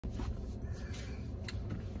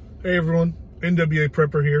Hey everyone, NWA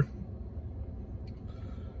Prepper here.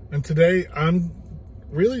 And today I'm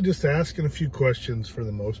really just asking a few questions for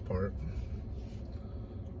the most part.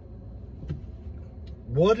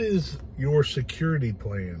 What is your security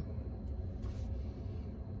plan?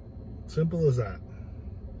 Simple as that.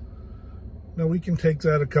 Now we can take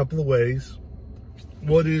that a couple of ways.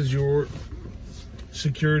 What is your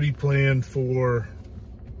security plan for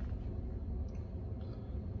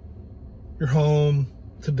your home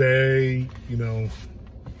today?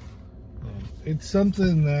 It's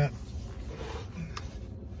something that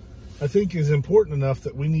I think is important enough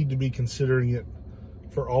that we need to be considering it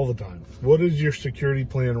for all the time. What is your security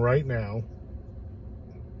plan right now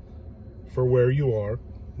for where you are?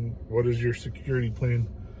 What is your security plan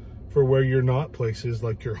for where you're not places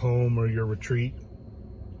like your home or your retreat?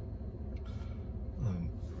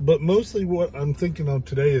 But mostly what I'm thinking of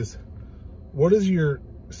today is, what is your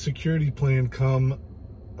security plan come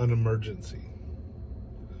an emergency?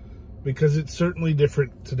 Because it's certainly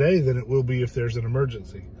different today than it will be if there's an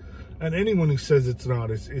emergency. And anyone who says it's not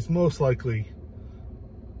is most likely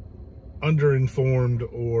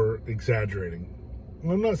underinformed or exaggerating.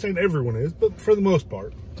 Well, I'm not saying everyone is, but for the most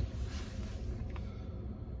part.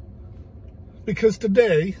 Because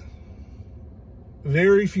today,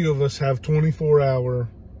 very few of us have 24-hour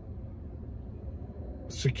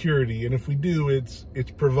security, and if we do, it's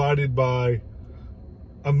provided by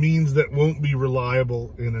a means that won't be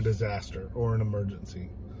reliable in a disaster or an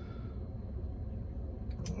emergency.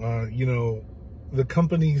 The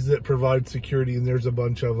companies that provide security, and there's a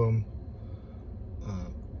bunch of them,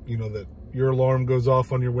 that your alarm goes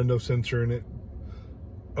off on your window sensor and it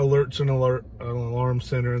alerts an alarm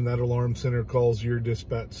center, and that alarm center calls your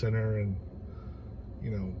dispatch center. And,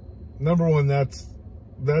 number one, that's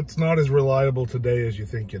not as reliable today as you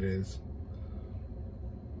think it is.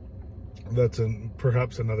 That's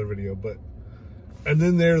perhaps another video, and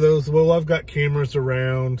then there are those, well, I've got cameras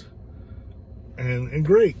around, and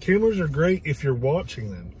great. Cameras are great if you're watching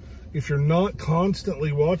them. If you're not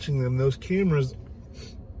constantly watching them, those cameras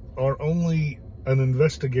are only an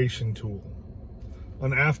investigation tool,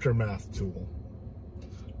 an aftermath tool,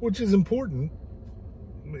 which is important.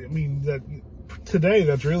 I mean, that today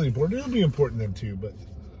that's really important. It'll be important then too,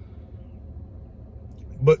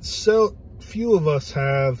 but so few of us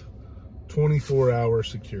have 24-hour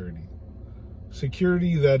security.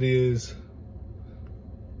 Security that is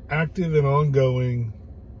active and ongoing,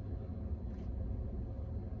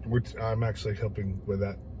 which I'm actually helping with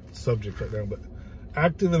that subject right now, but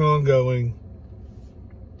active and ongoing,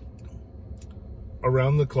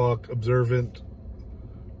 around the clock, observant,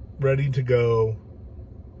 ready to go.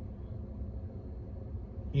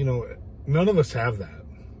 None of us have that,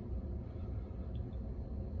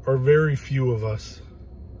 or very few of us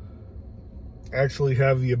actually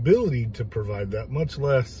have the ability to provide that, much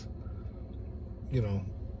less,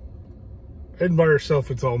 and by yourself,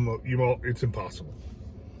 it's impossible.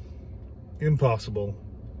 Impossible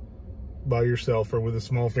by yourself or with a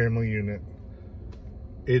small family unit.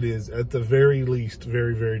 It is, at the very least,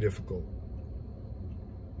 very, very difficult.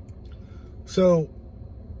 So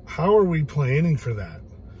how are we planning for that?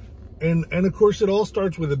 And of course, it all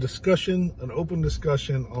starts with a discussion, an open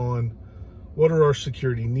discussion on what are our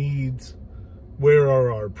security needs? Where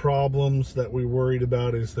are our problems that we're worried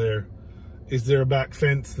about? Is there a back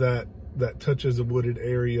fence that touches a wooded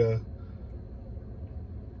area?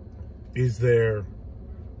 Is there,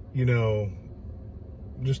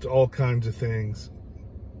 just all kinds of things.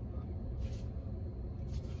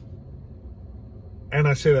 And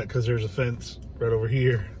I say that because there's a fence right over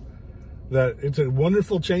here. That it's a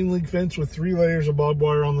wonderful chain link fence with 3 layers of barbed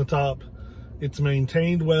wire on the top. It's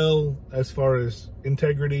maintained well as far as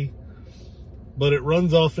integrity, but it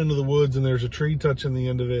runs off into the woods and there's a tree touching the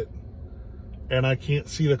end of it, and I can't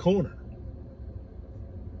see the corner.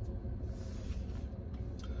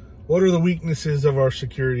 What are the weaknesses of our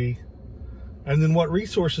security? And then what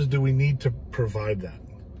resources do we need to provide that?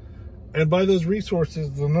 And by those resources,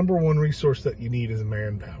 the number one resource that you need is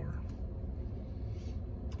manpower.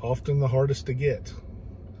 Often the hardest to get.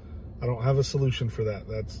 I don't have a solution for that.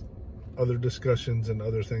 That's other discussions and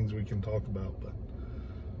other things we can talk about. But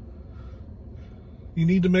you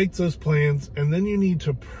need to make those plans, and then you need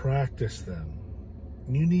to practice them.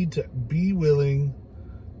 You need to be willing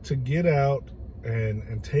to get out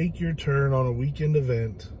and take your turn on a weekend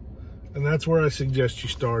event. And that's where I suggest you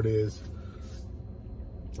start is,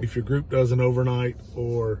 if your group does an overnight,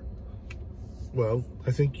 or, well,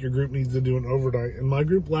 I think your group needs to do an overnight. And my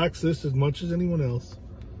group lacks this as much as anyone else.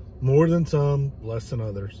 More than some, less than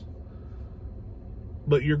others.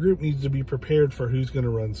 But your group needs to be prepared for who's going to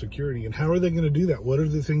run security. And how are they going to do that? What are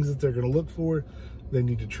the things that they're going to look for? They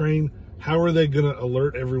need to train. How are they going to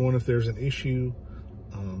alert everyone if there's an issue?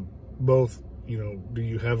 Both, you know, do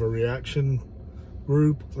you have a reaction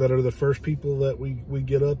group that are the first people that we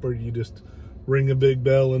get up, or do you just ring a big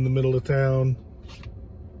bell in the middle of town?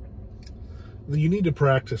 You need to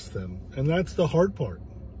practice them. And that's the hard part.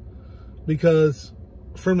 Because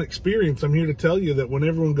from experience, I'm here to tell you that when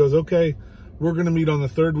everyone goes, okay, we're going to meet on the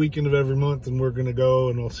third weekend of every month, and we're going to go,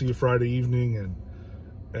 and I'll see you Friday evening,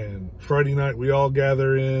 and Friday night we all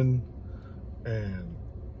gather in, and,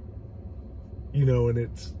 you know, and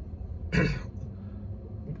it's,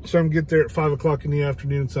 some get there at 5 o'clock in the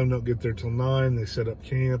afternoon, some don't get there till 9, they set up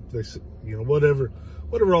camp, they, you know, whatever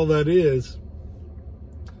all that is.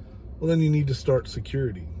 Well, then you need to start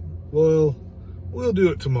security. Well, we'll do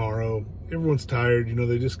it tomorrow. Everyone's tired, you know,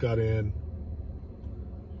 they just got in.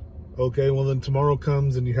 Okay, well then tomorrow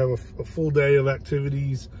comes and you have a full day of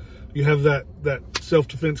activities. You have that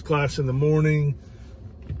self-defense class in the morning.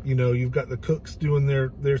 You know, you've got the cooks doing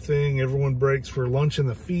their thing. Everyone breaks for lunch in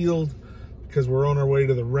the field because we're on our way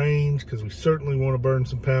to the range, because we certainly want to burn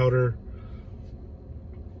some powder.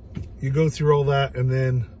 You go through all that, and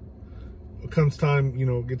then it comes time, you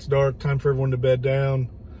know, it gets dark, time for everyone to bed down.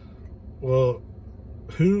 Well,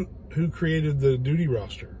 who created the duty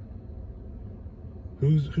roster?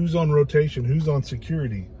 Who's on rotation? Who's on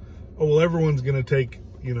security? Oh, well, everyone's going to take,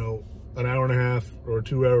 you know, an hour and a half or a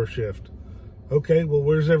 2-hour shift. Okay, well,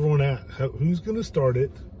 where's everyone at? Who's going to start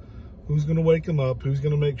it? Who's going to wake them up? Who's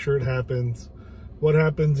going to make sure it happens? What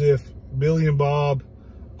happens if Billy and Bob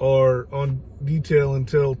are on detail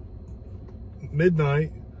until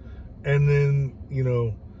midnight, and then, you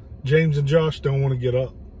know, James and Josh don't want to get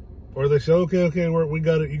up? Or they say, okay, we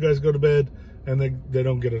got it, you guys go to bed, and they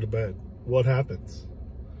don't get out of bed. What happens?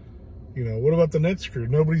 You know, what about the next crew?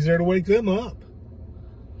 Nobody's there to wake them up.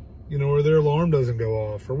 You know, or their alarm doesn't go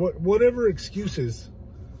off, or whatever excuses.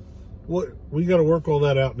 We got to work all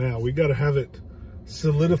that out now. We got to have it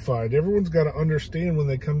solidified. Everyone's got to understand when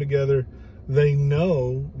they come together, they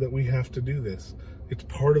know that we have to do this. It's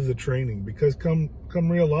part of the training, because come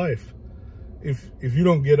real life, if you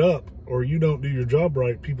don't get up or you don't do your job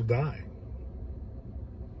right, people die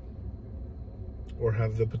or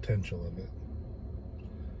have the potential of it.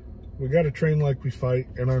 We got to train like we fight,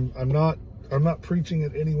 and I'm not preaching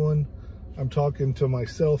at anyone. I'm talking to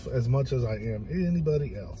myself as much as I am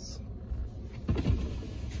anybody else.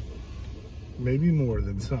 Maybe more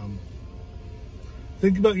than some.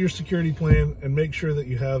 Think about your security plan and make sure that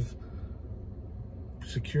you have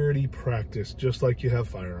security practice just like you have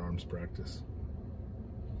firearms practice.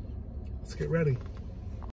 Let's get ready.